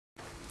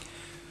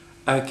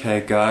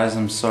Okay guys,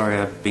 I'm sorry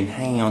I've been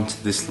hanging on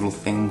to this little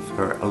thing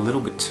for a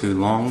little bit too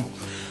long,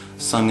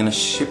 so I'm going to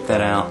ship that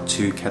out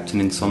to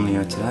Captain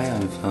Insomnio today.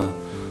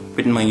 I've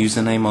written my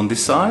username on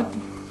this side,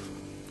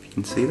 if you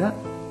can see that,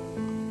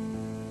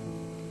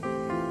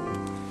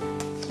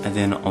 and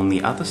then on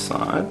the other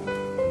side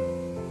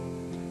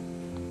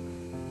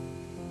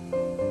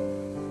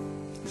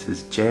it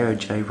says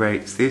JOJ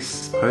rates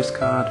this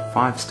postcard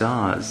 5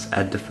 stars,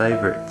 add to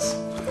favourites.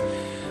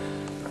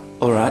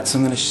 Alright, so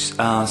I'm going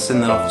to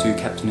send that off to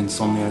Captain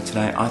Insomnio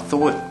today. I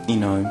thought, you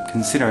know,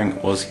 considering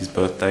it was his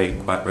birthday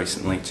quite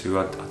recently too,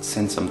 I'd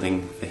send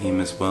something for him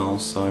as well.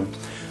 So,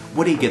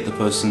 what do you get the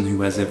person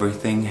who has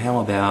everything? How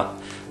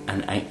about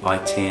an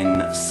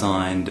 8x10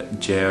 signed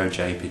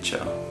JRJ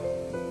picture?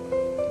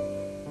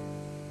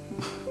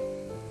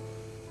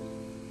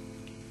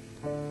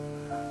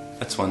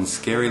 That's one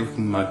scary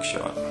looking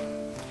mugshot.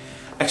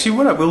 Actually,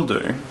 what I will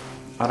do,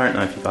 I don't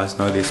know if you guys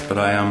know this, but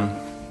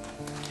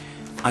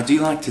I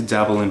do like to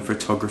dabble in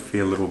photography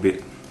a little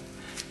bit,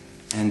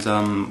 and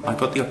I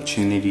got the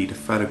opportunity to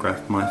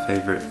photograph my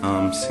favourite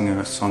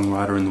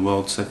singer-songwriter in the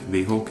world, Sophie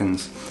B.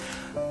 Hawkins,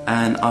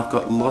 and I've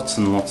got lots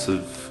and lots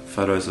of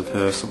photos of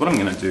her. So what I'm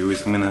going to do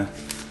is I'm going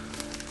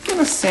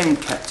to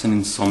send Captain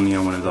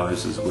Insomnia one of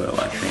those as well,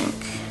 I think.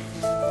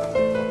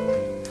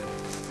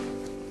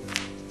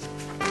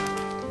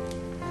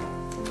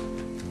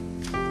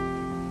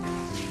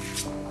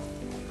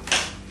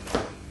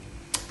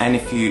 And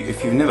if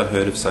you've never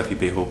heard of Sophie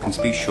B. Hawkins,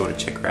 be sure to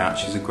check her out.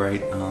 She's a great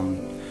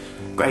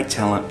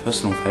talent,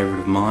 personal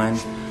favourite of mine.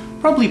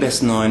 Probably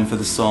best known for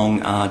the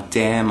song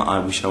Damn, I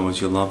Wish I Was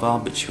Your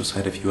Lover, but she also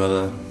had a few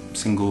other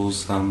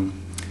singles,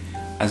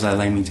 As I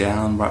Lay Me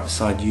Down, Right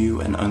Beside You,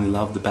 and Only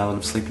Love, The Ballad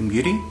of Sleeping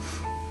Beauty.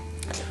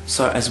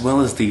 So as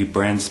well as the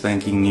brand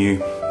spanking new,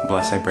 well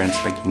I say brand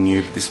spanking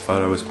new, but this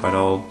photo is quite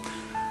old,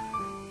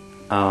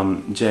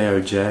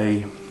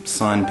 JOJ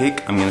signed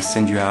pic, I'm going to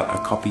send you out a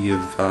copy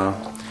of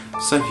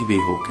Sophie B.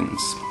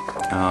 Hawkins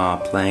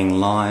playing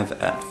live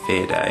at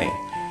Fair Day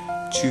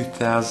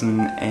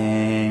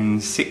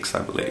 2006,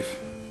 I believe,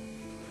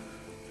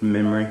 from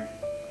memory.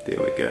 There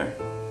we go.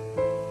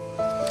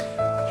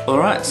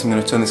 Alright, so I'm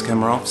going to turn this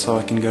camera off so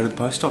I can go to the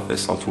post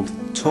office. I'll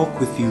talk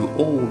with you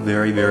all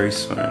very, very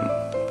soon.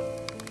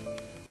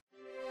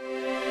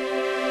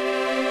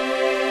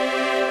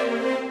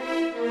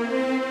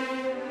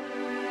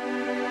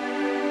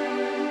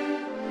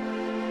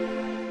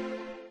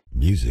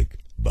 Music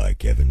by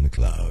Kevin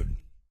MacLeod.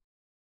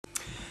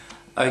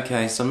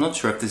 Okay, so I'm not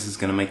sure if this is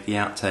going to make the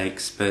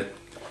outtakes, but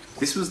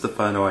this was the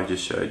photo I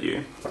just showed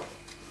you.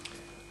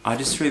 I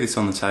just threw this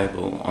on the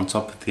table on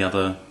top of the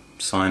other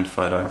signed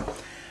photo,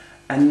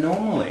 and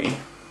normally,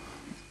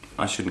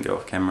 I shouldn't go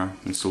off camera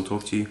and still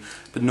talk to you,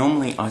 but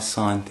normally I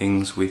sign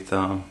things with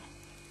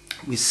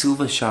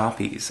silver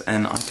Sharpies,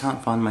 and I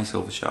can't find my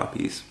silver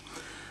Sharpies,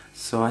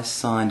 so I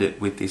signed it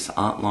with this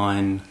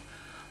Artline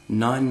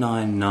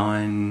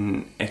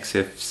 999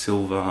 XF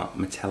silver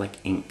metallic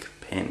ink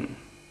pen.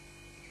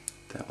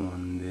 That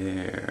one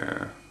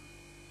there.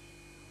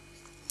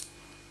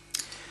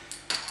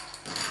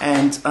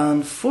 And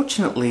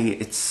unfortunately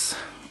it's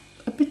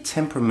a bit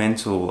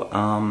temperamental,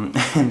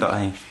 and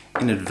I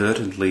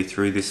inadvertently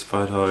threw this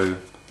photo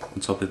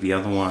on top of the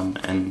other one,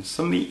 and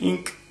some of the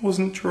ink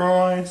wasn't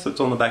dry, so it's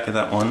on the back of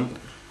that one.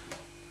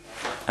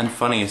 And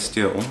funnier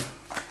still,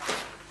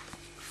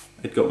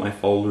 it got my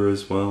folder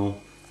as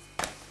well.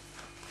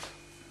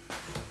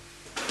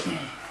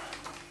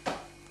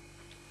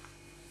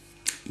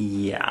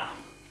 Yeah.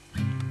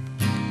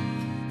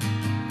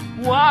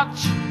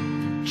 Watch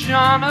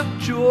John of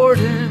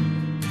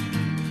Jordan,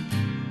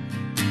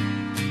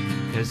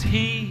 'cause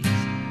he's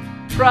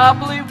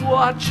probably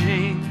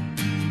watching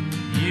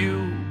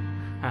you.